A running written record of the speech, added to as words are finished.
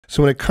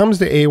So when it comes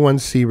to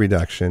A1C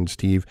reduction,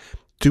 Steve,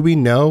 do we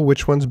know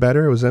which one's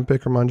better,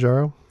 Ozempic or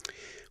Mounjaro?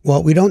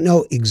 Well, we don't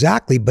know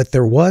exactly, but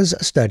there was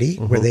a study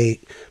where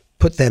they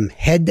put them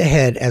head to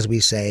head, as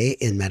we say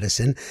in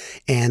medicine,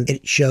 and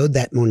it showed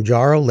that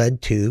Mounjaro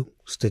led to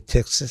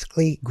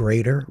statistically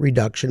greater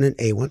reduction in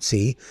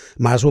A1C.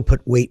 Might as well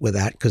put weight with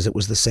that because it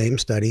was the same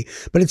study.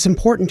 But it's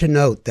important to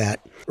note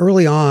that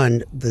early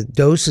on, the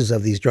doses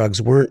of these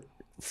drugs weren't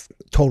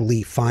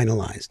totally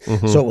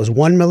finalized. So it was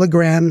 1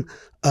 milligram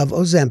of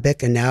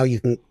Ozempic, and now you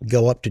can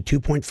go up to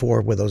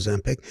 2.4 with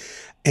Ozempic,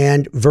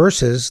 and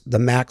versus the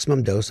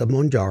maximum dose of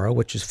Mounjaro,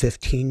 which is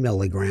 15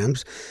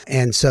 milligrams.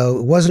 And so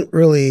it wasn't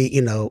really,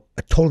 a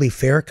totally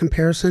fair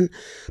comparison,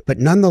 but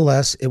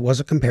nonetheless, it was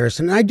a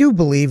comparison. And I do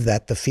believe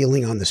that the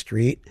feeling on the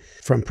street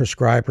from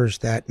prescribers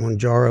that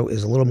Mounjaro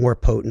is a little more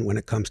potent when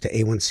it comes to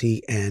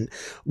A1C and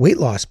weight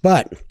loss.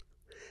 But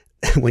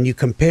when you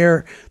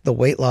compare the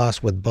weight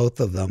loss with both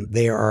of them,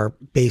 they are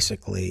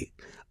basically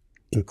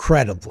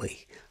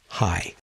incredibly high.